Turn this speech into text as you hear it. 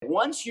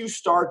once you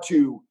start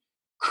to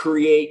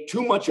create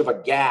too much of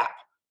a gap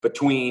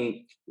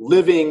between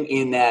living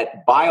in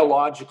that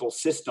biological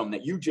system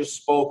that you just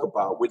spoke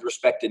about with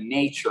respect to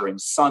nature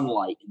and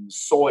sunlight and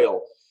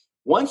soil,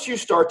 once you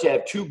start to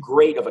have too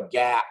great of a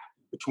gap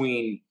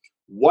between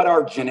what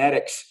our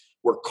genetics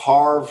were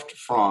carved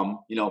from,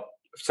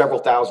 several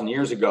thousand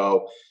years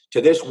ago, to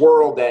this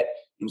world that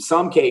in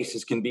some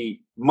cases can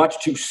be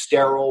much too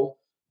sterile,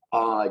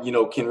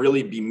 can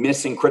really be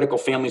missing critical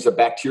families of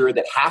bacteria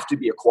that have to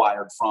be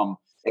acquired from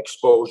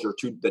exposure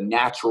to the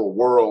natural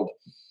world,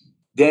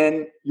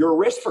 then your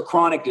risk for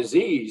chronic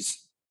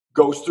disease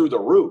goes through the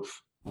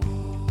roof.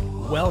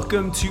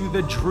 Welcome to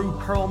the Drew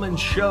Perlman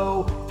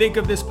Show. Think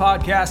of this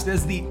podcast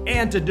as the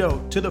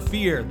antidote to the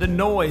fear, the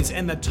noise,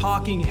 and the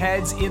talking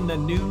heads in the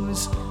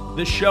news.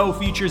 The show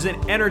features an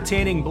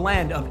entertaining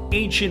blend of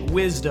ancient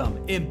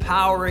wisdom,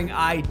 empowering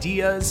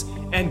ideas,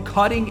 and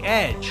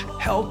cutting-edge,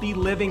 healthy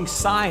living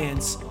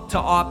science to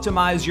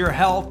optimize your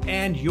health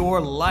and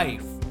your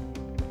life.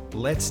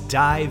 Let's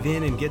dive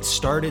in and get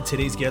started.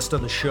 Today's guest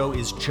on the show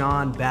is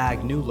John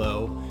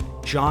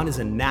Bagnulo. John is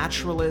a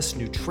naturalist,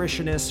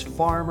 nutritionist,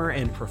 farmer,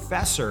 and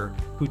professor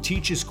who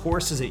teaches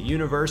courses at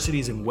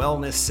universities and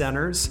wellness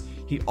centers.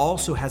 He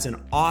also has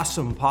an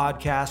awesome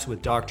podcast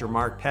with Dr.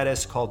 Mark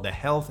Pettis called The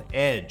Health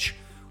Edge.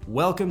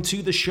 Welcome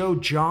to the show,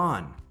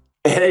 John.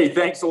 Hey,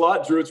 thanks a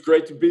lot, Drew. It's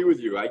great to be with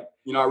you. I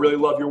really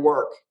love your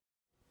work.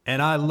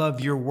 And I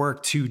love your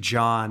work too,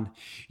 John.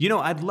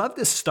 I'd love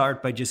to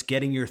start by just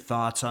getting your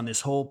thoughts on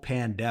this whole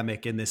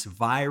pandemic and this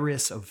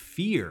virus of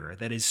fear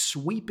that is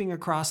sweeping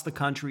across the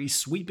country,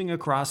 sweeping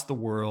across the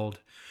world.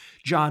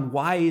 John,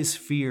 why is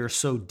fear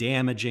so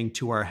damaging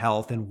to our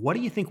health, and what do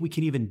you think we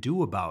can even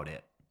do about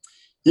it?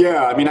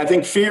 Yeah, I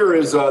think fear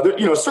is,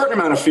 a certain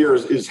amount of fear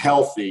is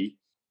healthy.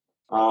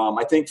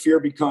 I think fear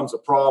becomes a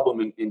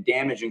problem and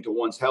damaging to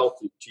one's health,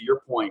 to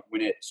your point,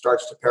 when it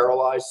starts to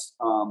paralyze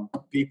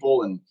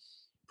people and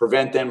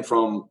prevent them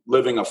from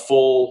living a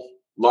full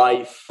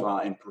life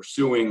and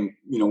pursuing,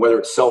 whether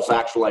it's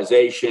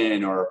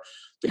self-actualization or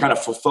the kind of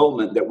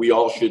fulfillment that we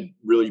all should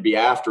really be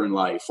after in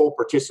life, full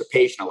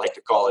participation, I like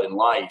to call it, in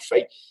life.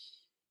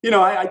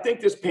 I think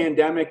this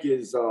pandemic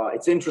is,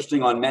 it's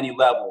interesting on many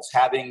levels,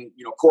 having,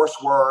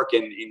 coursework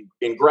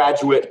and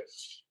graduate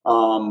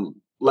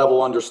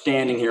level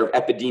understanding here of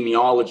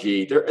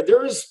epidemiology.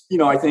 There is,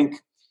 I think,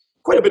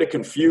 quite a bit of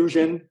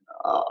confusion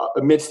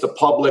amidst the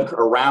public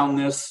around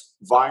this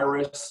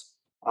virus,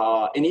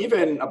 and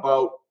even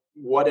about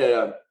what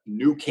a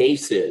new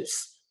case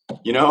is.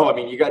 You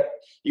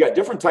got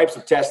different types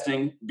of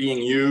testing being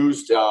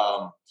used,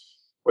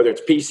 whether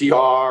it's PCR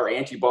or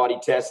antibody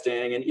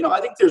testing. And,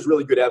 I think there's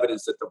really good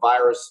evidence that the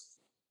virus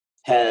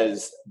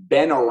has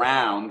been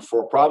around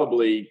for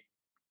probably,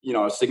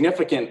 a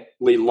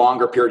significantly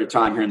longer period of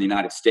time here in the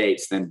United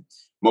States than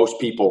most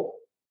people,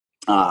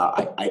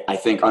 I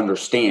think,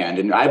 understand.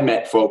 And I've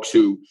met folks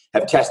who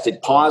have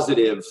tested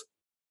positive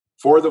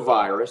for the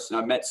virus, and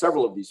I've met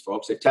several of these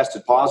folks. They've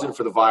tested positive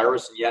for the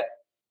virus, and yet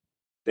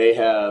they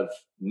have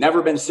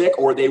never been sick,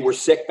 or they were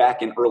sick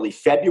back in early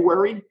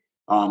February.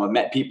 I've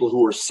met people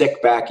who were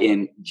sick back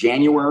in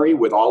January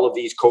with all of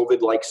these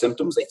COVID-like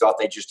symptoms. They thought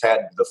they just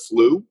had the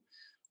flu.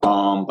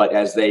 But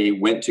as they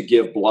went to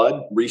give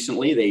blood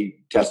recently, they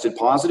tested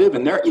positive.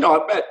 And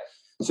I've met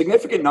a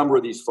significant number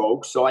of these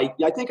folks. So I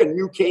think a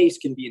new case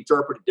can be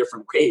interpreted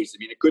different ways.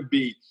 It could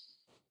be,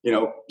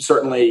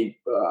 certainly,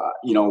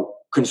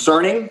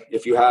 concerning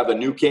if you have a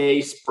new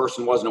case,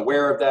 person wasn't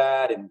aware of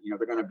that, and,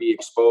 they're going to be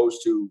exposed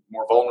to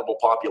more vulnerable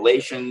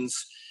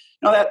populations.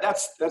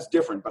 That's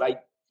different. But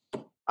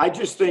I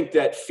just think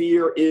that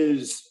fear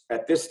is,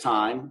 at this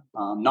time,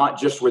 not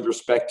just with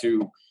respect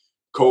to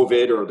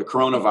COVID or the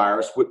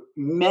coronavirus, with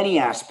many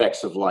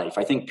aspects of life.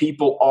 I think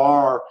people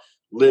are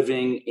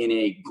living in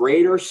a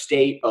greater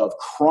state of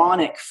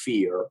chronic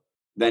fear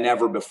than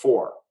ever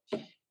before.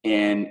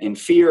 And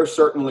fear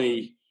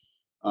certainly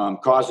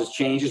causes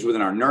changes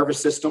within our nervous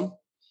system.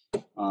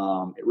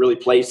 It really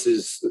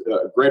places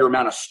a greater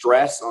amount of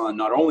stress on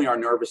not only our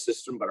nervous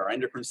system, but our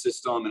endocrine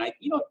system. And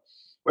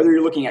whether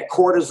you're looking at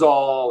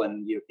cortisol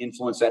and the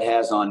influence that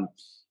has on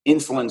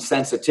insulin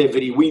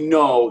sensitivity, we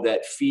know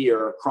that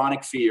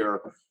chronic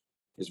fear,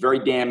 is very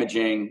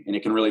damaging, and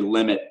it can really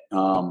limit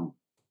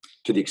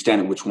to the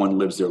extent at which one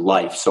lives their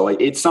life. So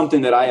it's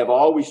something that I have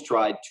always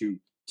tried to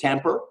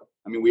temper.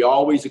 We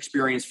always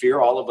experience fear,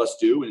 all of us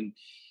do,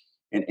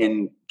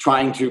 and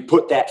trying to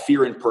put that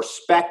fear in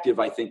perspective,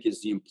 I think,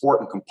 is the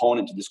important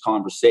component to this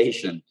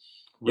conversation.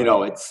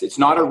 Right. It's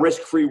not a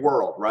risk-free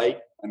world, right?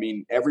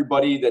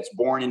 Everybody that's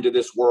born into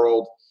this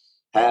world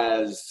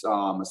has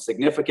a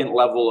significant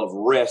level of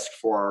risk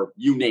for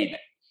you name it.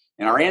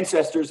 And our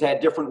ancestors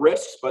had different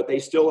risks, but they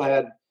still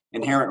had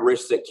inherent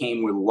risks that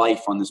came with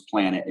life on this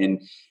planet.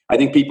 And I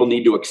think people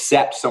need to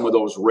accept some of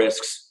those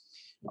risks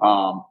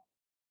a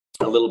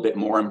little bit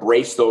more,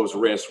 embrace those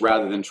risks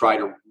rather than try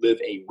to live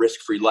a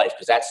risk-free life,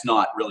 because that's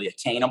not really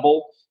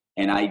attainable.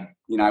 And I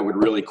would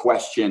really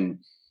question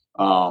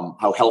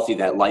how healthy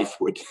that life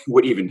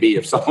would even be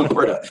if someone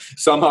were to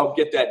somehow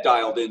get that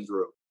dialed in,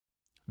 Drew.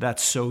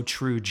 That's so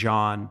true,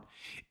 John.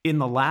 In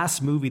the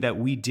last movie that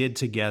we did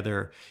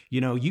together,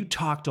 you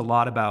talked a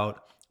lot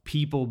about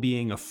people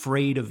being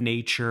afraid of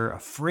nature,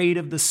 afraid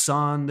of the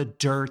sun, the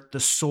dirt, the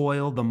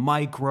soil, the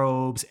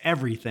microbes,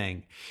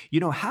 everything.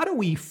 How do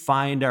we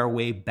find our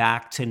way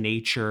back to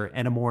nature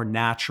and a more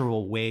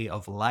natural way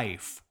of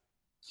life?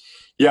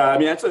 Yeah, I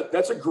mean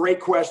that's a great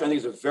question. I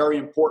think it's a very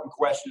important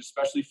question,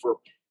 especially for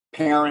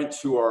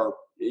parents who are,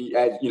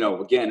 as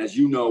again, as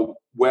you know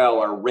well,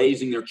 are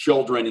raising their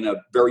children in a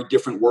very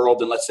different world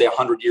than, let's say,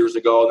 100 years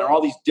ago. And there are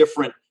all these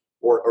different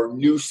or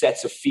new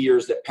sets of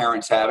fears that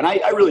parents have, and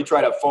I really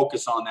try to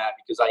focus on that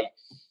because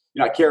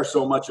I care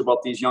so much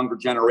about these younger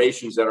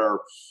generations that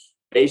are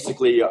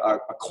basically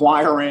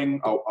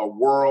acquiring a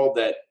world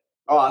that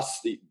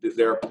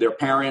their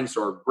parents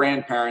or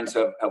grandparents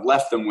have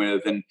left them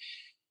with, and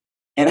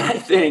I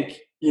think,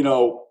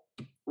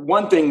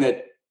 one thing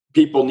that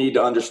people need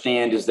to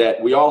understand is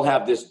that we all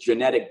have this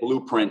genetic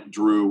blueprint,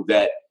 Drew,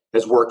 that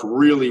has worked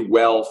really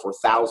well for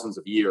thousands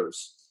of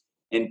years.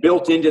 And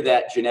built into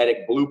that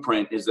genetic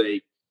blueprint is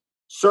a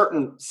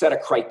certain set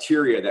of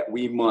criteria that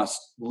we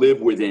must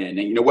live within.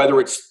 And, whether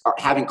it's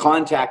having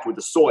contact with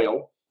the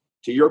soil,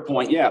 to your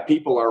point, yeah,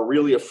 people are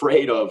really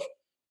afraid of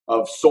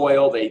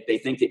soil. They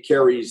think it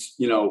carries,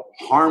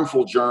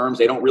 harmful germs.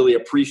 They don't really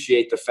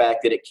appreciate the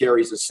fact that it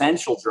carries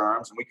essential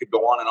germs. And we could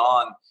go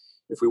on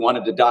if we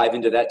wanted to dive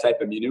into that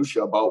type of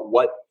minutia about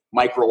what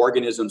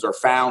microorganisms are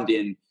found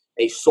in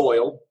a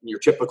soil, in your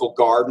typical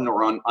garden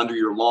or under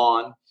your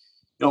lawn.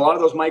 A lot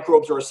of those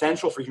microbes are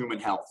essential for human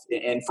health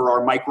and for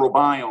our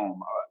microbiome,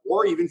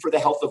 or even for the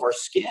health of our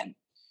skin.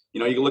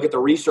 You can look at the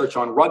research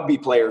on rugby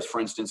players,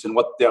 for instance, and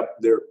what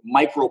their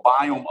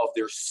microbiome of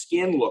their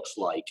skin looks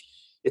like.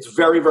 It's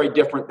very, very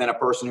different than a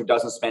person who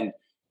doesn't spend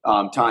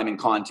time in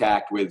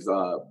contact with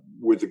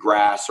the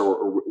grass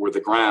or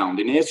the ground.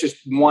 And it's just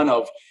one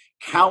of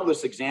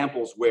countless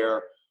examples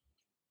where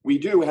we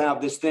do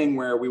have this thing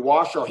where we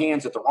wash our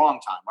hands at the wrong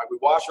time, right? We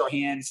wash our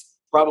hands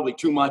probably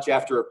too much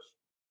after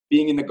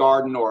being in the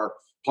garden or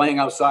playing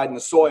outside in the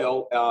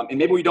soil. And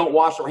maybe we don't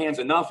wash our hands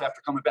enough after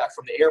coming back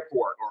from the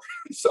airport or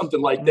something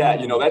like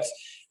that.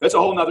 That's a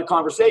whole nother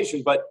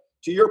conversation. But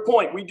to your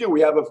point, we do.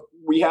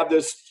 We have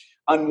this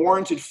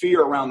unwarranted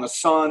fear around the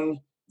sun,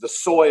 the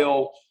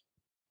soil,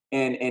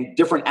 and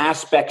different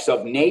aspects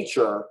of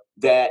nature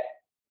that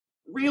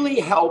really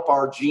help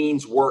our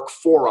genes work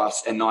for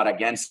us and not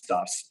against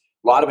us.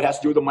 A lot of it has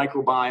to do with the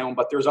microbiome,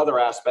 but there's other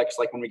aspects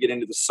like when we get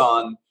into the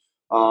sun,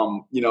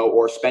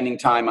 or spending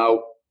time out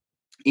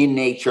in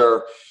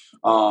nature,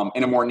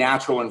 in a more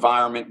natural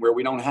environment where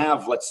we don't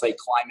have, let's say,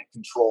 climate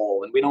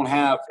control, and we don't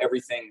have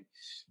everything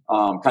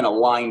kind of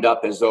lined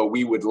up as though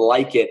we would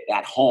like it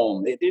at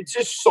home. It's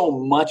just so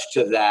much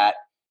to that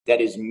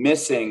is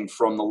missing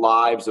from the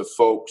lives of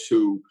folks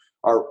who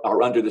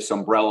are under this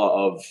umbrella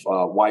of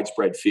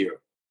widespread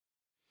fear.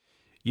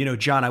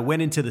 John, I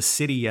went into the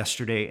city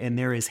yesterday and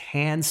there is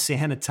hand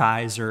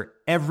sanitizer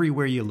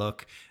everywhere you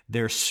look.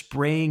 They're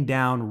spraying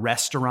down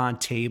restaurant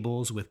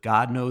tables with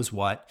God knows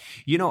what.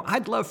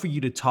 I'd love for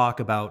you to talk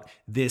about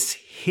this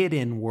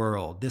hidden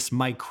world, this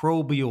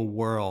microbial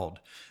world,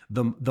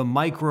 the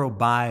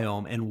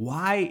microbiome, and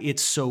why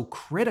it's so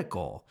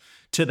critical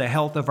to the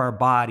health of our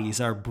bodies,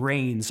 our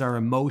brains, our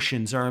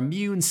emotions, our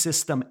immune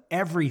system,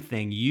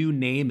 everything, you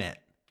name it.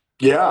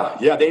 Yeah.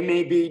 They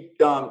may be,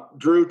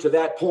 Drew, to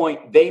that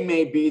point, they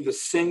may be the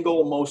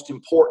single most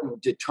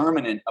important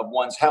determinant of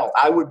one's health.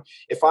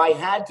 If I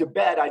had to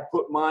bet, I'd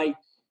put my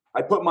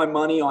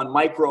money on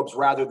microbes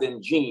rather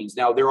than genes.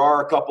 Now, there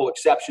are a couple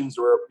exceptions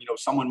where,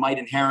 someone might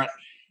inherit,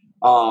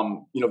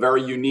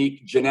 very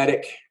unique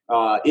genetic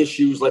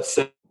issues, let's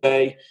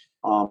say.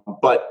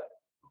 But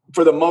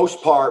for the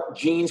most part,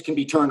 genes can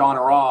be turned on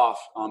or off.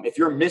 If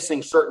you're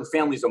missing certain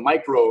families of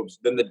microbes,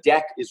 then the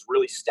deck is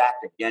really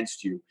stacked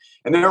against you.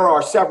 And there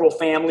are several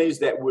families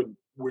that would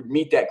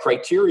meet that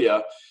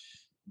criteria.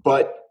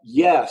 But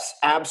yes,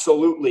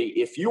 absolutely.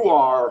 If you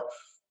are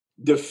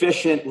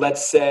deficient,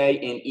 let's say,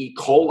 in E.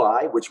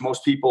 coli, which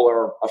most people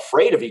are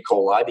afraid of E.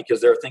 coli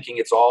because they're thinking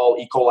it's all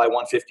E. coli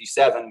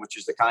 157, which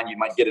is the kind you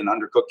might get an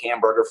undercooked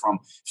hamburger from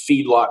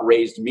feedlot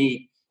raised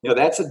meat.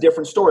 That's a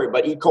different story.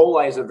 But E.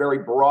 coli is a very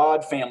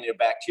broad family of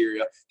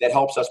bacteria that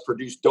helps us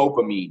produce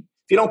dopamine.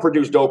 If you don't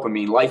produce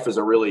dopamine, life is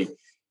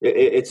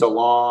it's a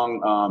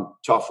long,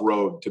 tough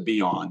road to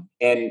be on.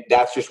 And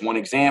that's just one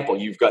example.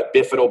 You've got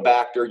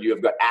bifidobacter,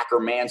 you've got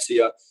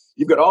Akkermansia,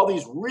 you've got all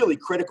these really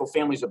critical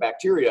families of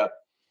bacteria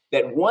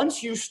that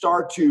once you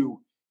start to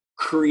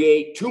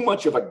create too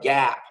much of a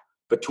gap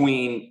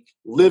between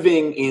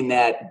living in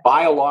that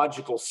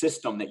biological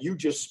system that you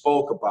just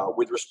spoke about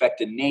with respect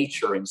to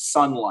nature and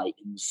sunlight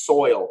and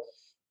soil,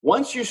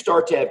 once you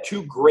start to have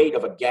too great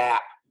of a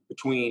gap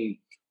between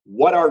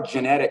what our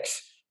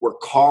genetics were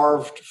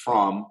carved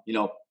from,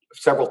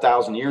 several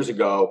thousand years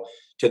ago,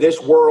 to this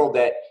world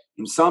that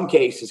in some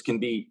cases can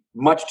be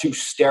much too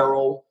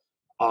sterile,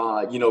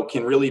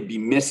 can really be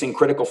missing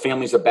critical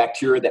families of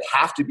bacteria that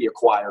have to be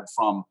acquired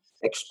from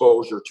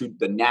exposure to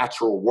the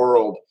natural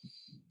world,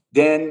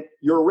 then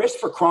your risk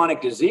for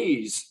chronic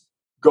disease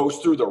goes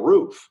through the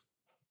roof.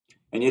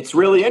 And it's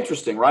really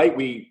interesting, right?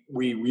 We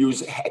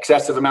use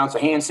excessive amounts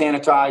of hand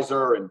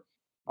sanitizer and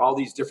all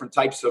these different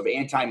types of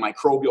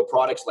antimicrobial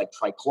products like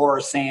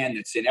trichlorosan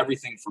that's in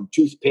everything from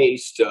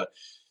toothpaste to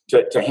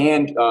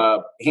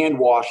hand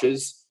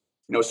washes.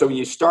 So when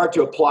you start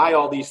to apply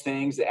all these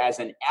things as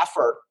an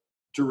effort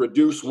to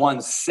reduce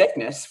one's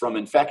sickness from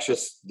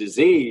infectious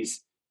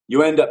disease,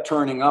 you end up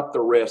turning up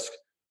the risk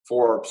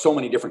for so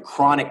many different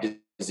chronic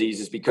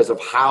diseases because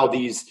of how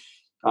these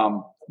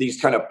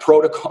kind of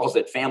protocols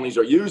that families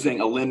are using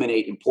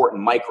eliminate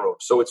important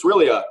microbes. So it's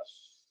really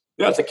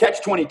it's a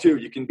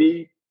catch-22. You can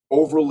be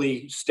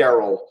overly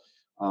sterile,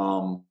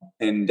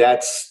 and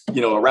that's,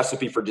 a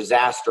recipe for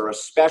disaster,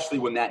 especially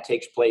when that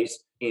takes place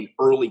in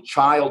early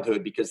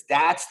childhood, because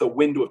that's the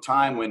window of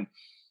time when,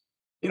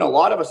 a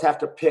lot of us have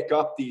to pick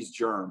up these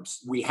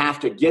germs. We have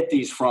to get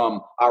these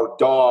from our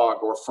dog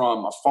or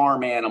from a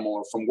farm animal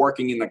or from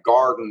working in the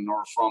garden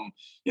or from,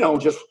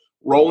 just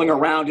rolling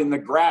around in the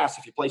grass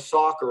if you play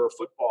soccer or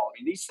football. I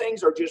mean, these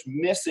things are just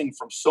missing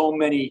from so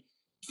many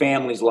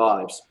families'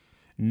 lives.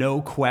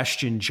 No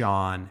question,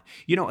 John.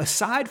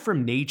 Aside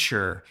from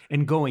nature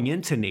and going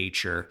into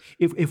nature,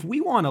 if we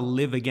want to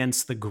live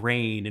against the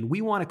grain and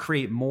we want to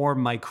create more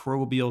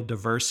microbial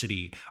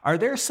diversity, are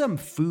there some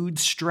food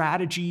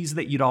strategies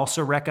that you'd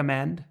also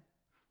recommend?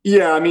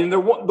 Yeah, I mean, the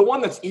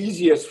one that's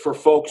easiest for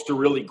folks to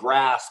really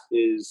grasp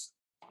is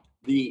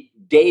the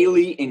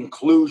daily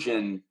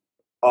inclusion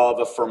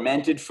of a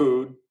fermented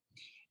food.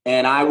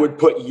 And I would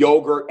put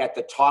yogurt at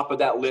the top of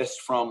that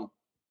list from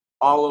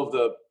all of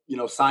the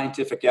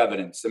scientific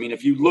evidence. I mean,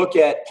 if you look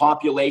at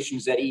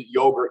populations that eat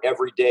yogurt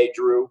every day,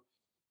 Drew,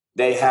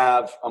 they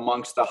have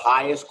amongst the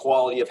highest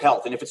quality of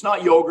health. And if it's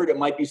not yogurt, it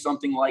might be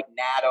something like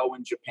natto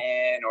in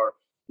Japan, or,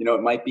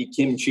 it might be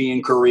kimchi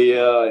in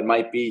Korea. It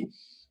might be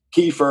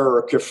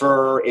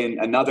kefir in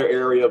another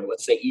area of,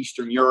 let's say,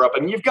 Eastern Europe. I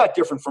mean, you've got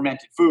different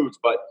fermented foods,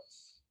 but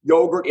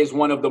yogurt is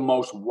one of the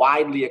most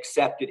widely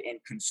accepted and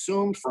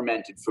consumed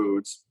fermented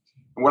foods.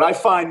 And what I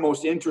find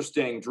most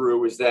interesting,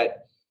 Drew, is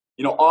that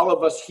all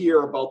of us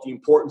hear about the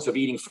importance of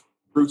eating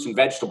fruits and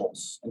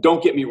vegetables. And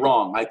don't get me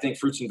wrong, I think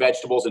fruits and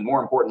vegetables, and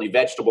more importantly,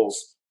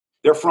 vegetables,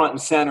 they're front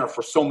and center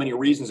for so many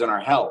reasons in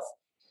our health.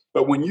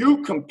 But when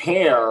you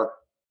compare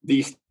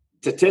the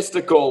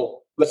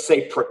statistical, let's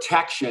say,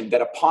 protection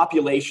that a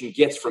population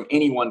gets from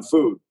any one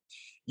food,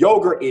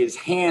 yogurt is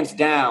hands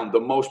down the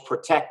most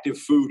protective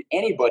food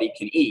anybody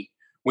can eat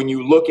when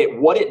you look at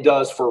what it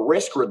does for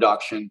risk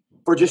reduction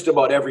for just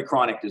about every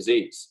chronic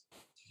disease.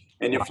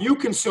 And if you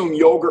consume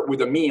yogurt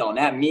with a meal and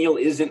that meal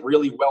isn't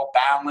really well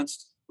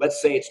balanced,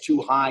 let's say it's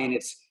too high in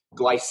its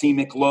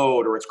glycemic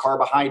load or its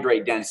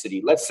carbohydrate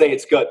density, let's say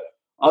it's got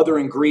other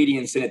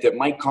ingredients in it that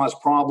might cause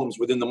problems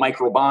within the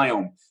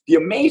microbiome. The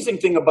amazing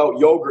thing about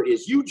yogurt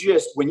is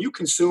when you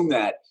consume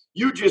that,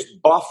 you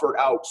just buffered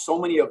out so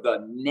many of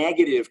the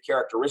negative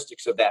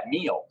characteristics of that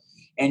meal.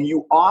 And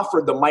you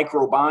offered the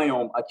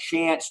microbiome a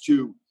chance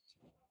to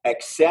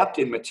accept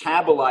and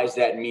metabolize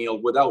that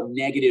meal without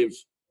negative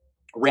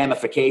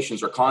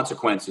ramifications or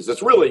consequences.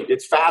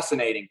 It's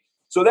fascinating.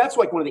 So that's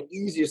like one of the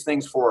easiest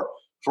things for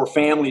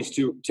families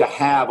to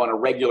have on a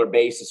regular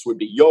basis would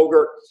be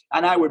yogurt.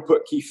 And I would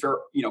put kefir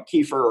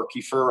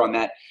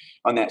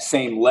on that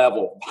same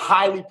level.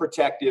 Highly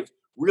protective,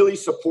 really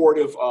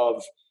supportive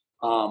of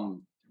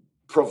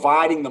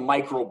providing the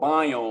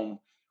microbiome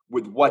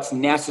with what's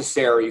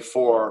necessary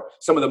for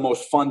some of the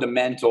most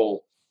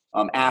fundamental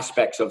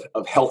aspects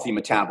of healthy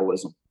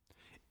metabolism.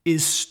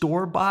 Is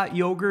store-bought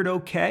yogurt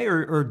okay,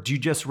 or do you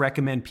just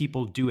recommend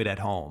people do it at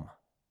home?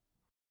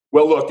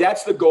 Well, look,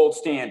 that's the gold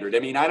standard. I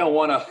mean, I don't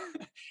want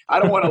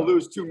to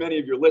lose too many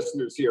of your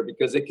listeners here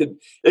because it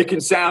can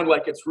sound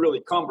like it's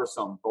really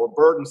cumbersome or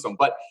burdensome.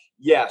 But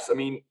yes, I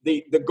mean,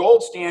 the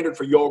gold standard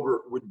for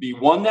yogurt would be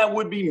one that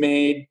would be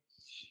made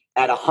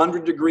at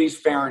 100 degrees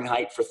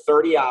Fahrenheit for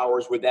 30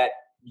 hours, with that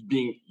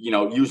being,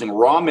 using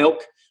raw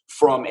milk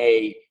from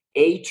a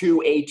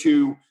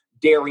A2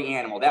 dairy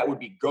animal. That would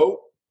be goat,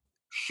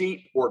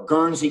 sheep, or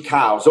Guernsey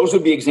cows. Those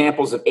would be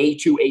examples of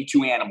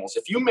A2 animals.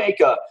 If you make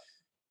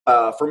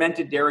a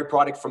fermented dairy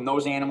product from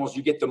those animals,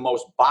 you get the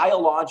most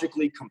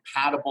biologically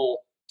compatible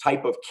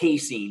type of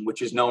casein,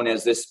 which is known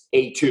as this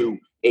A2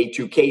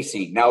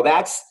 casein. Now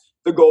that's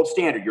the gold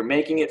standard. You're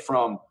making it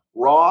from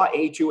raw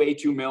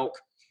A2 milk.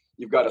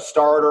 You've got a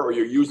starter, or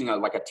you're using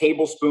a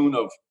tablespoon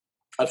of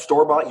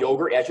store-bought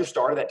yogurt as your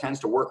starter. That tends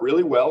to work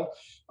really well.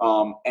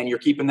 And you're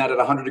keeping that at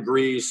 100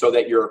 degrees so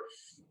that you're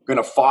going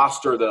to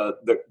foster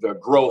the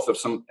growth of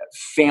some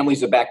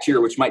families of bacteria,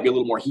 which might be a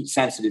little more heat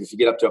sensitive if you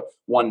get up to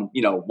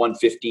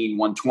 115,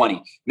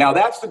 120. Now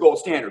that's the gold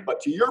standard. But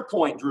to your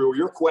point, Drew,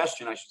 your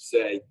question, I should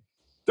say,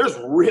 there's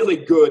really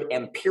good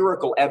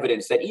empirical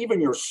evidence that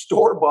even your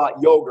store-bought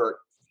yogurt,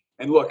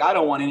 and look, I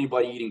don't want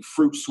anybody eating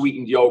fruit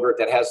sweetened yogurt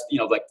that has,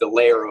 like the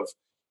layer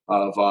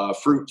of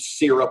fruit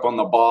syrup on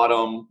the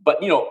bottom.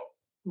 But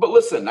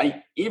listen,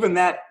 even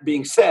that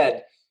being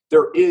said,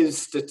 there is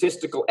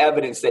statistical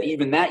evidence that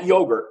even that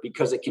yogurt,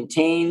 because it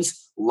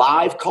contains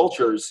live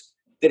cultures,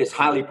 that is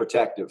highly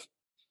protective.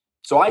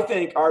 So I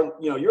think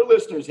your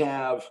listeners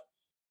have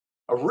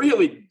a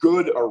really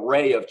good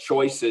array of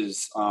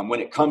choices when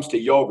it comes to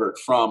yogurt,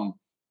 from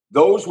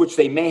those which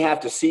they may have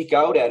to seek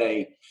out at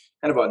a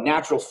kind of a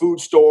natural food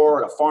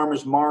store, at a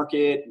farmer's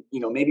market,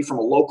 maybe from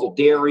a local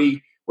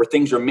dairy where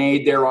things are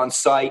made there on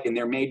site and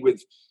they're made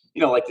with,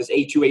 like this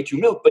A2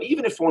 milk. But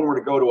even if one were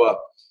to go to a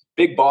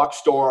big box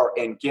store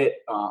and get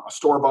a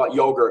store-bought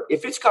yogurt,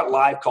 if it's got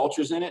live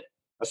cultures in it,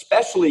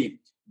 especially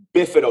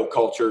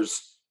bifidocultures,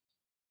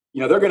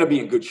 they're going to be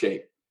in good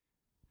shape.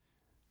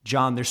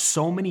 John, there's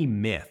so many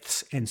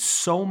myths and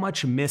so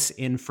much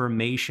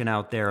misinformation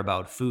out there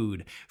about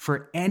food.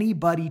 For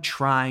anybody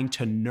trying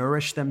to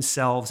nourish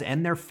themselves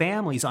and their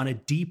families on a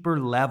deeper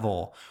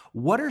level,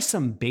 what are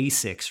some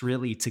basics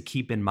really to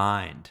keep in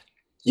mind?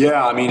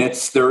 Yeah, I mean,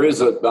 there is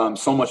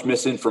so much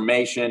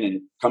misinformation, and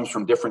it comes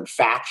from different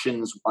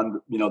factions,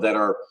 that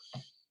are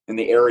in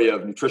the area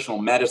of nutritional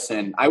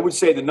medicine. I would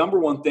say the number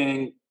one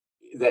thing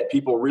that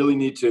people really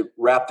need to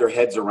wrap their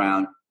heads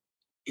around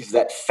is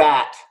that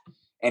fat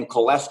and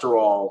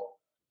cholesterol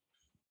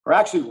are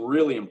actually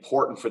really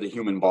important for the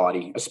human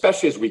body,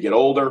 especially as we get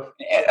older,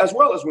 as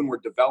well as when we're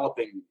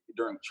developing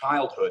during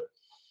childhood.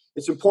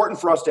 It's important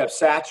for us to have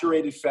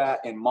saturated fat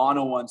and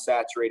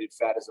monounsaturated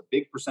fat as a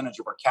big percentage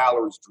of our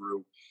calories,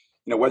 Drew.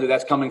 Whether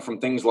that's coming from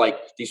things like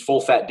these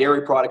full-fat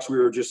dairy products we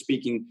were just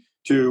speaking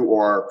to,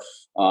 or,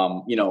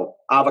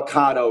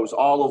 avocados,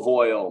 olive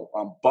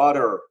oil,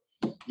 butter,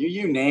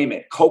 you name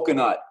it,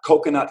 coconut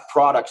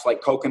products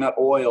like coconut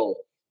oil.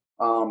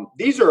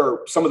 These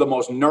are some of the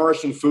most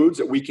nourishing foods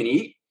that we can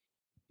eat.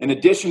 In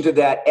addition to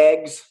that,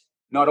 eggs,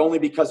 not only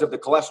because of the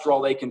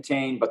cholesterol they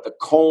contain, but the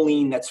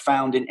choline that's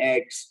found in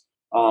eggs,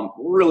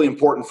 really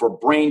important for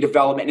brain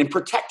development and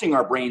protecting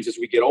our brains as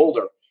we get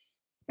older.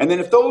 And then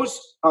if those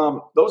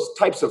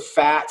types of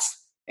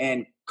fats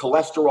and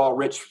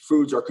cholesterol-rich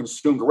foods are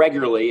consumed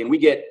regularly and we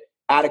get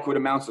adequate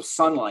amounts of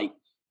sunlight,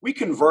 we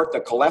convert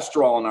the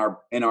cholesterol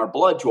in our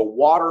blood to a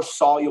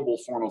water-soluble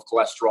form of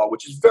cholesterol,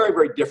 which is very,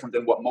 very different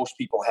than what most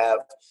people have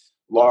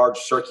large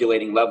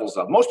circulating levels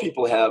of. Most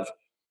people have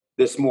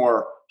this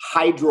more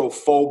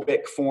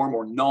hydrophobic form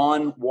or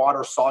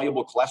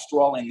non-water-soluble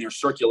cholesterol in their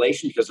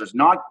circulation because they're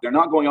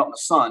not going out in the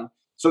sun.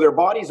 So their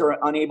bodies are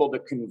unable to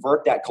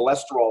convert that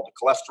cholesterol to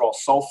cholesterol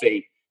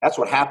sulfate. That's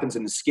what happens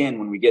in the skin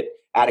when we get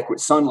adequate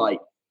sunlight.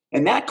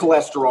 And that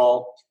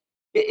cholesterol,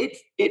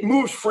 it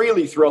moves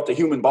freely throughout the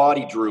human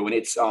body, Drew, and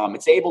it's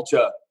able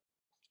to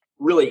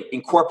really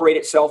incorporate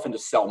itself into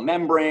cell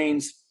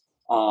membranes.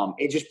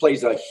 It just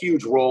plays a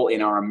huge role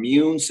in our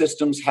immune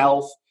system's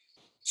health.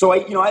 So,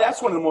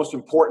 that's one of the most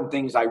important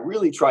things I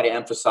really try to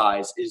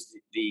emphasize is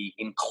the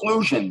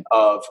inclusion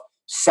of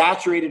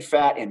saturated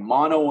fat and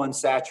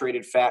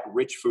monounsaturated fat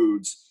rich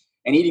foods,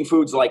 and eating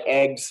foods like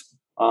eggs.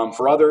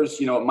 For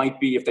others, it might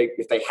be if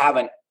they have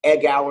an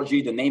egg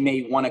allergy, then they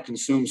may want to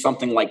consume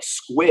something like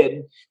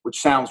squid, which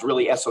sounds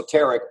really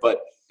esoteric, but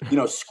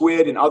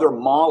squid and other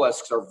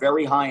mollusks are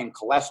very high in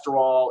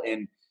cholesterol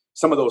and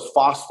some of those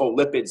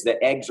phospholipids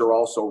that eggs are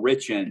also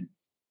rich in.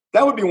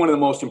 That would be one of the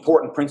most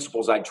important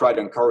principles I'd try to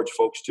encourage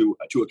folks to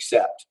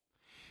accept.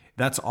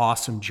 That's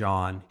awesome,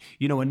 John.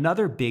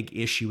 Another big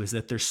issue is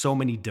that there's so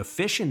many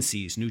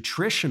deficiencies,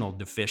 nutritional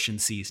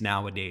deficiencies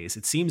nowadays.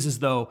 It seems as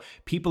though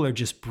people are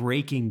just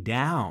breaking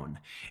down.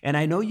 And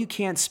I know you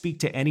can't speak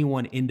to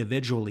anyone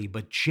individually,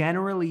 but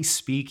generally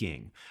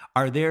speaking,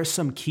 are there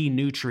some key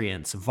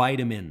nutrients,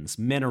 vitamins,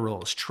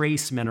 minerals,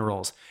 trace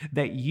minerals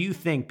that you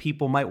think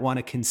people might want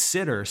to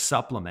consider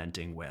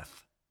supplementing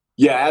with?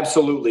 Yeah,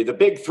 absolutely. The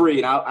big three,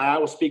 and I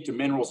will speak to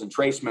minerals and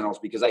trace minerals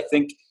because I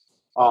think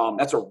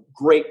that's a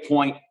great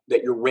point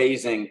that you're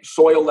raising.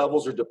 Soil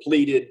levels are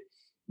depleted.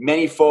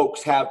 Many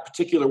folks have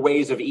particular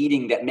ways of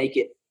eating that make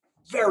it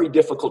very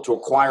difficult to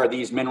acquire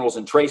these minerals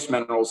and trace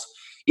minerals.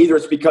 Either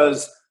it's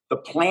because the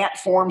plant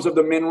forms of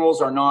the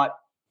minerals are not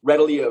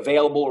readily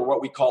available or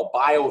what we call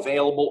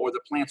bioavailable, or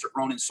the plants are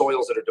grown in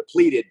soils that are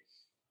depleted.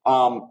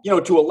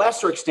 To a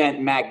lesser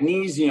extent,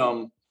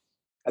 magnesium,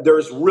 there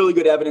is really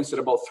good evidence that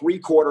about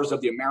 3/4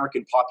 of the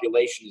American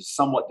population is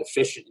somewhat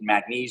deficient in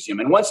magnesium.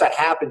 And once that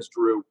happens,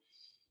 Drew,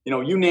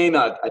 you name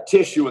a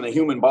tissue in the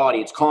human body,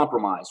 it's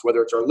compromised,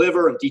 whether it's our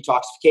liver and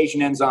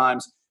detoxification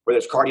enzymes, whether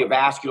it's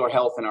cardiovascular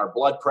health and our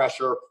blood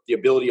pressure, the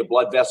ability of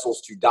blood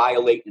vessels to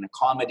dilate and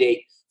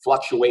accommodate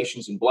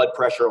fluctuations in blood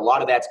pressure. A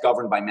lot of that's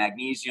governed by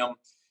magnesium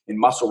and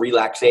muscle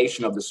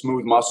relaxation of the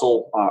smooth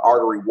muscle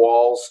artery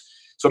walls.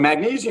 So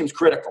magnesium is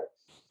critical.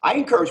 I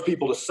encourage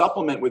people to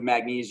supplement with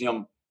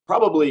magnesium,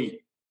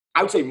 probably,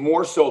 I would say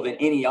more so than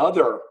any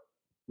other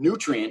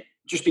nutrient,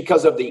 just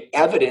because of the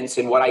evidence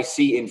and what I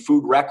see in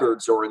food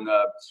records or in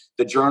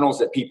the journals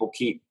that people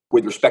keep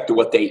with respect to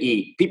what they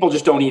eat. People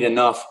just don't eat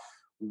enough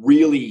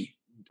really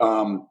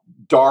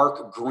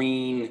dark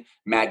green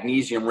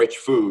magnesium-rich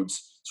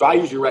foods. So I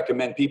usually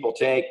recommend people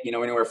take,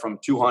 anywhere from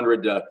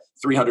 200 to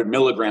 300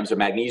 milligrams of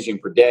magnesium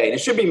per day. And it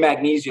should be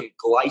magnesium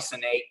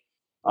glycinate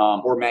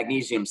or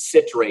magnesium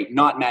citrate,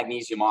 not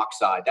magnesium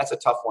oxide. That's a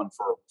tough one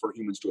for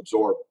humans to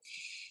absorb.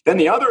 Then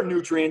the other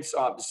nutrients,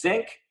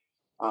 zinc,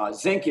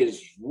 Zinc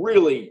is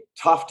really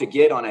tough to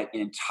get on an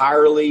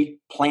entirely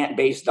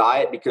plant-based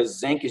diet because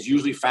zinc is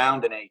usually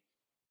found in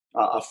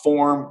a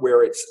form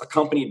where it's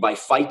accompanied by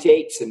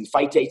phytates, and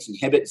phytates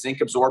inhibit zinc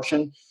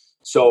absorption.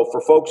 So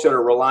for folks that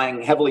are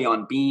relying heavily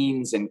on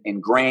beans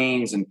and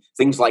grains and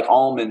things like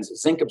almonds,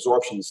 zinc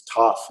absorption is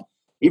tough.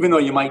 Even though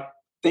you might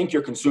think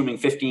you're consuming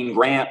 15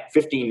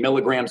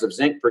 milligrams of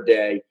zinc per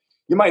day,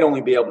 you might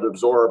only be able to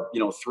absorb,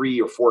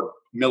 3 or 4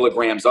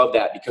 milligrams of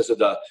that because of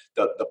the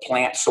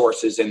plant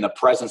sources and the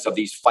presence of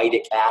these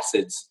phytic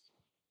acids.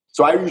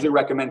 So I usually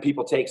recommend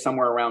people take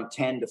somewhere around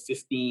 10 to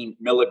 15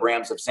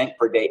 milligrams of zinc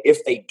per day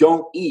if they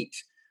don't eat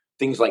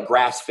things like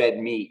grass-fed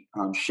meat,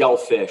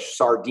 shellfish,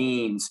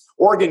 sardines.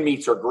 Organ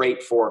meats are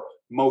great for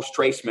most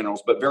trace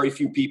minerals, but very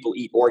few people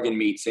eat organ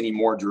meats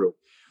anymore, Drew.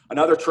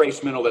 Another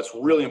trace mineral that's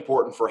really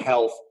important for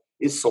health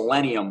is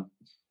selenium.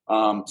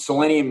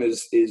 Selenium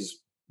is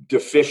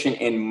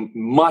deficient in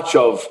much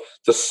of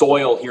the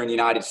soil here in the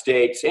United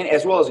States, and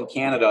as well as in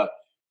Canada,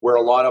 where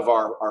a lot of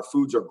our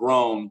foods are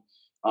grown.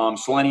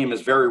 Selenium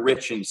is very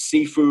rich in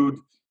seafood.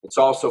 It's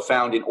also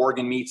found in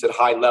organ meats at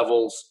high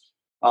levels.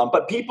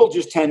 But people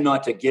just tend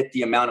not to get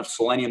the amount of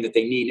selenium that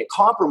they need. It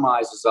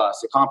compromises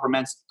us. It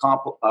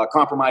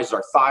compromises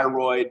our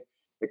thyroid.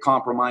 It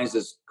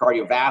compromises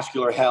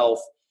cardiovascular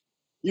health.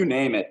 You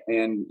name it.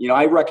 And,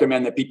 I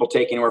recommend that people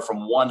take anywhere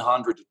from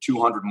 100 to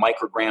 200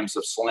 micrograms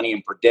of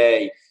selenium per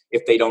day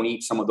if they don't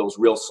eat some of those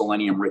real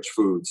selenium-rich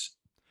foods.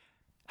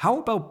 How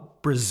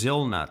about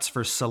Brazil nuts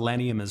for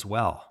selenium as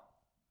well?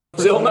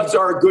 Brazil nuts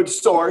are a good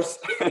source.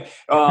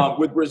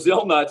 With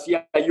Brazil nuts,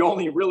 you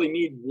only really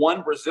need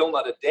one Brazil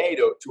nut a day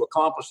to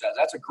accomplish that.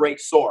 That's a great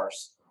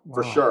source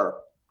for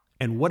sure.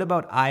 And what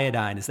about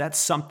iodine? Is that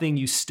something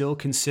you still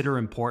consider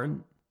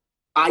important?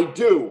 I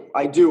do.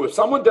 If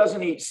someone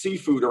doesn't eat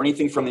seafood or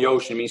anything from the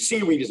ocean,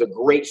 seaweed is a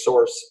great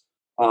source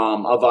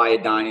of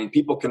iodine, and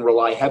people can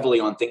rely heavily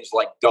on things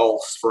like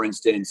dulse, for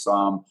instance,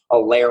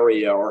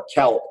 alaria or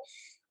kelp.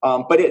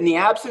 But in the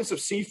absence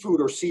of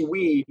seafood or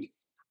seaweed,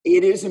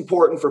 it is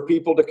important for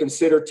people to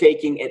consider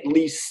taking at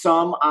least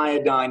some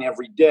iodine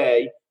every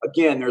day.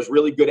 Again, there's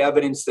really good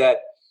evidence that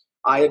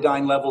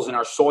iodine levels in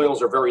our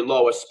soils are very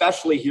low,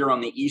 especially here on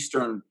the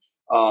eastern,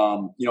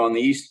 on the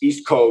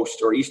east coast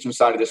or eastern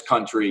side of this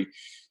country.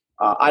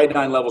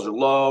 Iodine levels are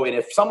low. And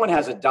if someone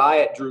has a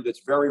diet, Drew,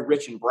 that's very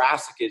rich in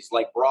brassicas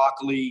like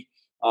broccoli,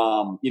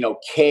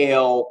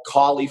 kale,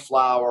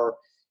 cauliflower,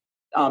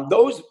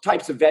 those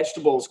types of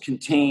vegetables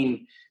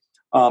contain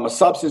a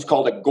substance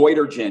called a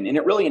goitrogen, and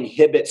it really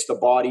inhibits the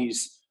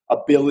body's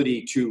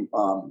ability to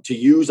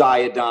use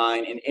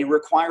iodine, and it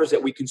requires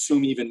that we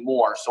consume even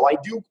more. So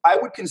I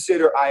would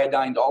consider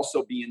iodine to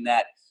also be in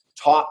that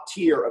top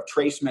tier of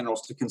trace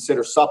minerals to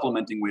consider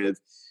supplementing with.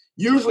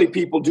 Usually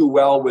people do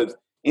well with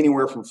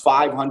anywhere from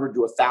 500 to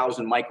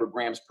 1,000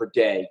 micrograms per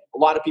day. A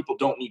lot of people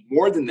don't need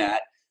more than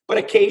that, but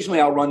occasionally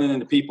I'll run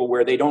into people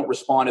where they don't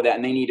respond to that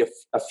and they need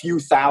a few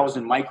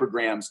thousand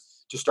micrograms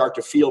to start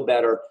to feel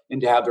better and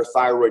to have their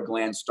thyroid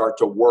glands start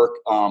to work,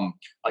 on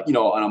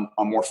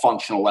a more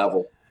functional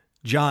level.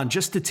 John,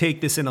 just to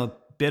take this in a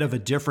bit of a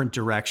different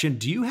direction,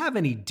 do you have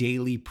any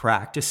daily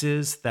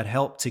practices that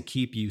help to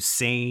keep you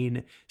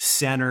sane,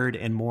 centered,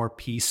 and more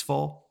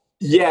peaceful?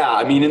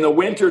 Yeah. In the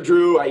winter,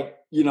 Drew, I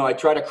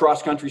try to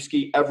cross country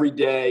ski every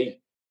day,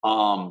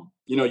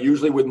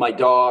 usually with my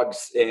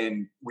dogs,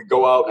 and we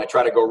go out and I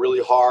try to go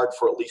really hard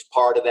for at least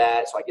part of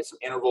that. So I get some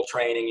interval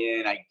training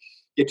in. I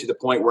get to the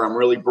point where I'm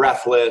really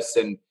breathless,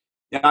 and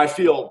I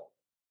feel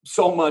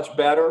so much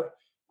better,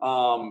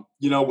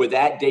 with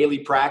that daily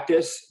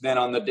practice than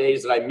on the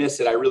days that I miss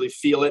it. I really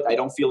feel it. I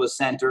don't feel as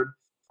centered.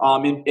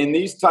 In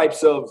these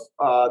types of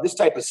this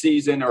type of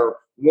season or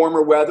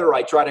warmer weather,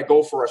 I try to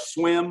go for a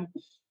swim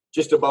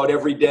just about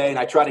every day, and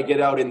I try to get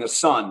out in the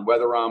sun,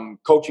 whether I'm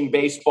coaching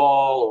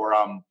baseball or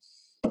I'm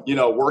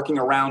working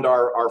around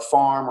our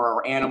farm or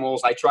our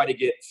animals. I try to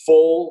get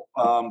full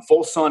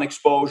sun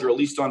exposure, at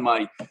least on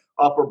my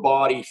upper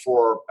body,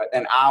 for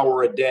an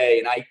hour a day.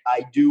 And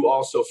I do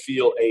also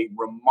feel a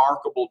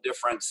remarkable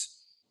difference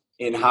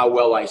in how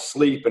well I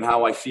sleep and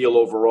how I feel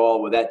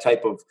overall with that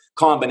type of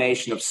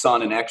combination of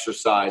sun and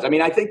exercise.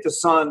 I think the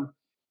sun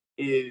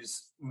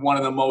is one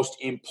of the most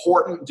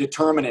important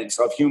determinants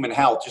of human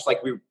health, just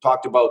like we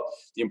talked about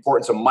the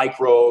importance of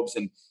microbes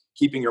and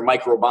keeping your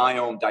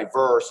microbiome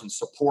diverse and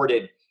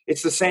supported.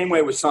 It's the same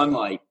way with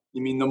sunlight.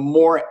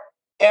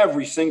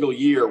 Every single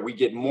year we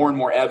get more and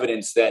more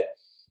evidence that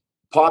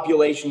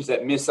populations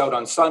that miss out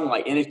on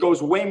sunlight, and it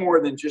goes way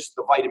more than just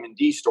the vitamin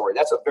D story.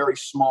 That's a very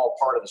small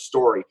part of the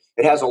story.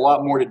 It has a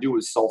lot more to do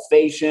with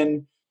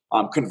sulfation,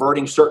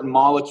 converting certain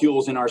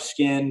molecules in our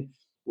skin,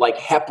 like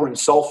heparan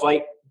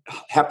sulfate.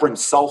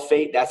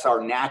 That's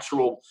our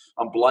natural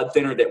blood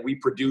thinner that we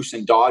produce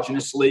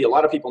endogenously. A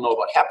lot of people know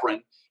about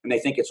heparin and they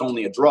think it's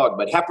only a drug,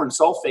 but heparan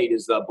sulfate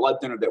is the blood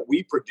thinner that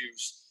we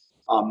produce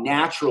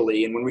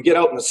naturally. And when we get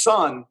out in the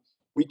sun,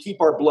 we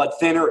keep our blood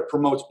thinner. It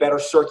promotes better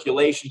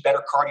circulation,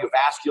 better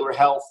cardiovascular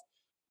health.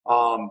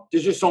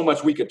 There's just so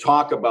much we could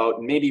talk about,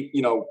 and maybe,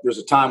 there's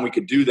a time we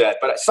could do that,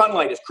 but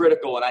sunlight is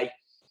critical, and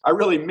I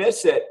really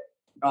miss it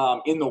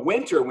in the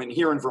winter, when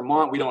here in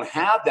Vermont, we don't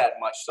have that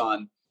much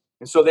sun.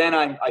 And so then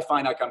I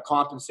find like I'm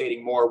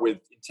compensating more with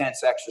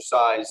intense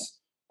exercise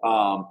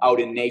out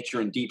in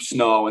nature and deep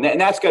snow. And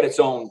that's got its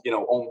own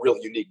real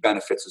unique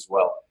benefits as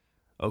well.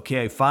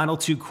 Okay, final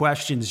two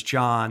questions,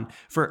 John.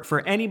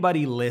 For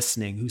anybody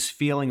listening who's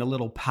feeling a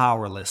little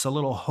powerless, a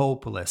little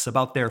hopeless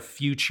about their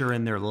future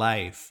and their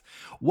life,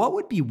 what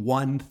would be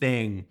one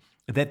thing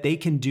that they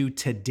can do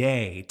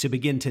today to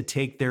begin to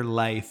take their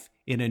life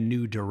in a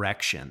new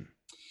direction?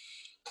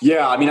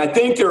 Yeah, I mean, I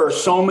think there are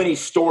so many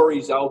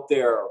stories out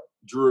there,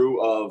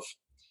 Drew, of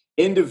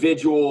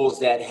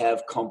individuals that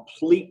have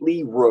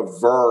completely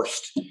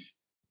reversed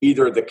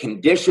either the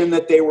condition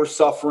that they were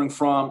suffering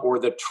from or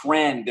the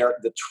trend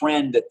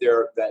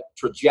that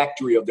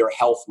trajectory of their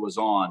health was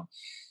on.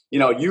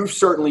 You've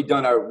certainly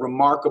done a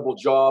remarkable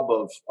job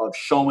of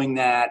showing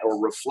that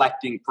or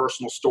reflecting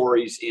personal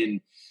stories in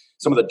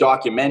some of the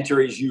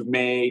documentaries you've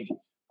made.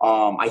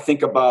 I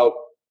think about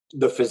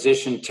the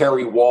physician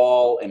Terry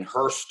Wall and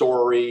her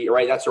story,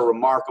 right? That's a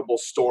remarkable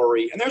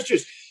story. And there's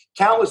just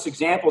countless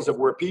examples of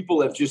where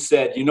people have just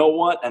said, you know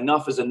what,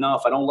 enough is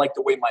enough. I don't like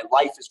the way my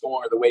life is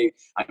going or the way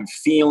I'm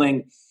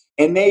feeling.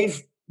 And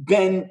they've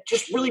been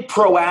just really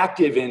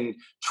proactive in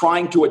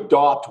trying to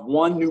adopt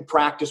one new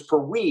practice per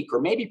week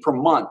or maybe per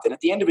month. And at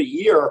the end of a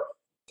year,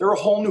 they're a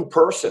whole new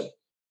person,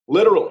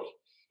 literally.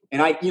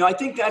 And I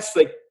think that's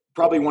like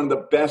probably one of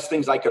the best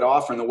things I could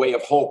offer in the way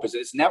of hope is that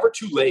it's never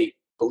too late,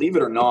 believe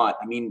it or not.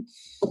 I mean,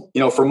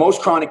 for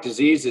most chronic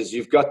diseases,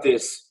 you've got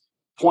this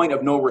point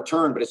of no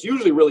return, but it's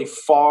usually really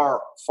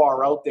far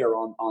out there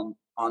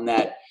on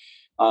that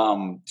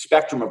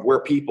spectrum of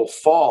where people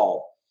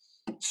fall.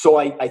 So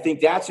I think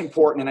that's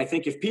important. And I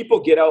think if people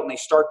get out and they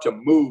start to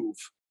move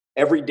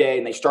every day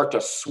and they start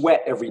to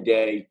sweat every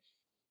day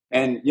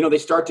and, they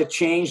start to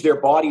change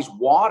their body's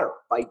water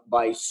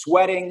by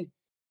sweating,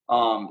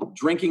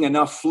 drinking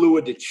enough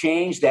fluid to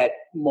change that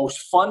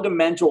most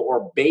fundamental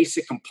or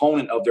basic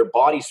component of their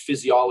body's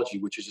physiology,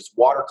 which is its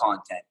water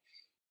content.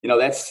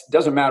 That's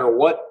doesn't matter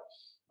what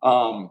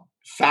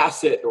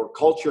facet or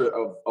culture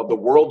of the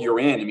world you're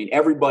in. I mean,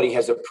 everybody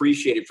has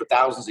appreciated for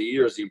thousands of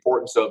years the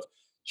importance of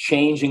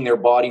changing their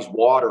body's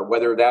water,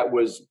 whether that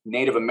was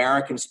Native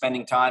Americans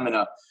spending time in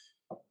an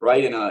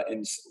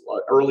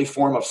early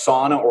form of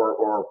sauna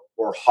or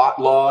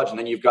hot lodge. And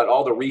then you've got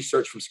all the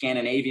research from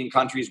Scandinavian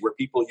countries where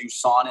people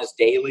use saunas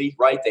daily,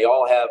 right? They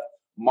all have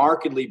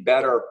markedly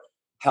better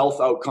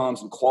health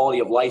outcomes and quality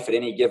of life at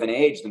any given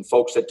age than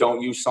folks that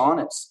don't use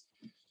saunas.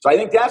 So I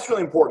think that's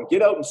really important.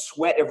 Get out and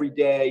sweat every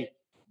day,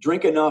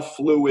 drink enough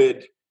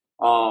fluid,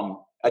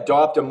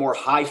 adopt a more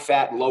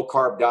high-fat,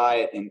 low-carb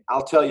diet. And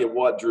I'll tell you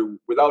what, Drew,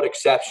 without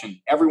exception,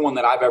 everyone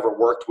that I've ever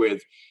worked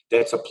with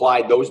that's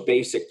applied those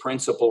basic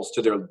principles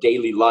to their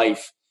daily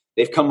life,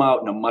 they've come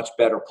out in a much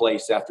better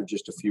place after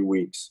just a few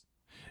weeks.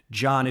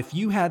 John, if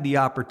you had the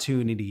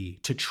opportunity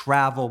to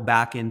travel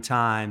back in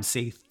time,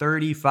 say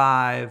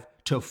 35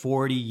 to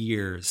 40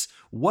 years,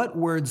 what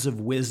words of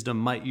wisdom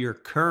might your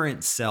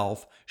current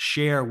self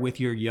share with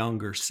your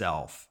younger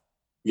self?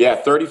 Yeah,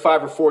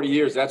 35 or 40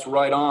 years. That's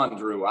right on,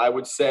 Drew. I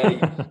would say,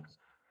 at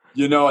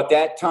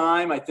that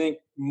time, I think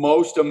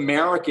most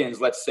Americans,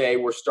 let's say,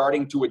 were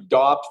starting to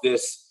adopt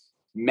this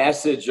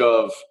message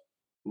of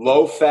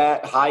low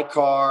fat, high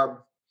carb,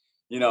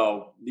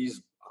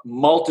 these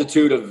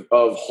multitude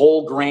of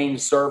whole grain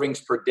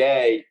servings per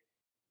day.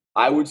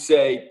 I would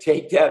say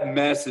take that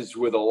message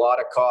with a lot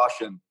of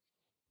caution.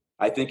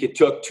 I think it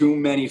took too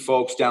many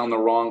folks down the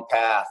wrong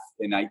path,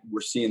 and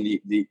we're seeing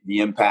the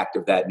impact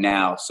of that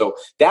now. So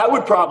that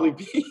would probably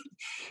be,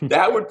 and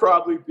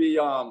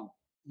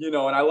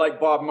I like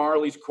Bob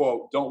Marley's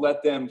quote, "Don't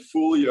let them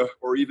fool you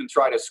or even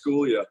try to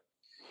school you."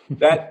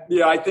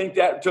 I think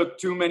that took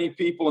too many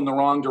people in the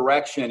wrong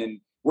direction, and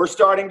we're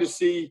starting to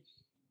see,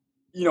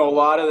 a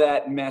lot of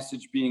that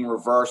message being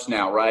reversed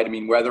now, right? I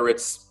mean, whether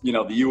it's, the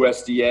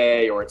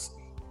USDA or it's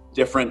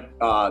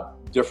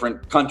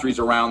different countries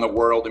around the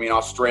world. I mean,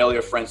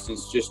 Australia, for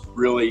instance, just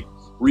really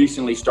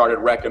recently started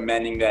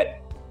recommending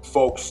that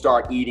folks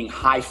start eating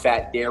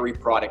high-fat dairy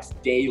products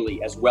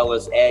daily as well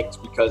as eggs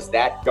because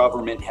that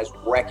government has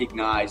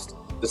recognized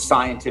the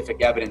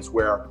scientific evidence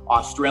where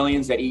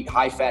Australians that eat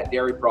high-fat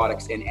dairy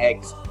products and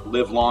eggs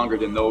live longer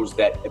than those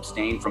that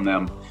abstain from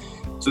them.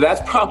 So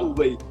that's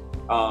probably,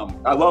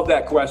 I love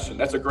that question.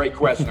 That's a great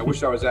question. I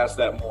wish I was asked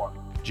that more.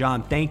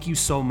 John, thank you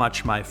so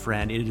much, my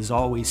friend. It is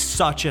always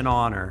such an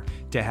honor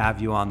to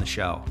have you on the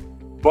show.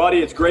 Buddy,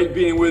 it's great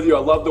being with you. I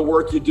love the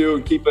work you do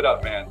and keep it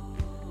up, man.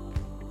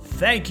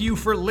 Thank you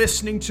for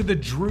listening to the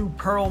Drew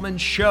Perlman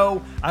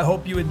Show. I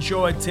hope you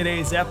enjoyed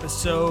today's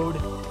episode.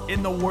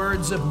 In the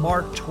words of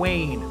Mark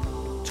Twain,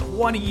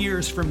 20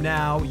 years from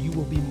now, you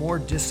will be more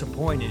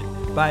disappointed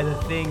by the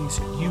things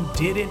you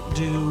didn't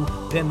do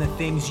than the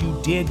things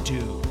you did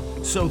do.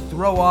 So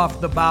throw off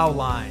the bow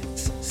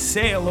lines,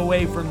 sail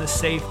away from the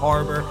safe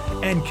harbor,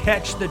 and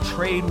catch the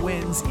trade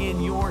winds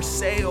in your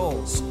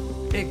sails.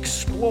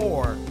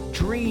 Explore,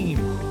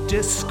 dream,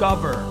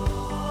 discover,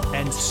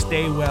 and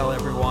stay well,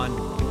 everyone.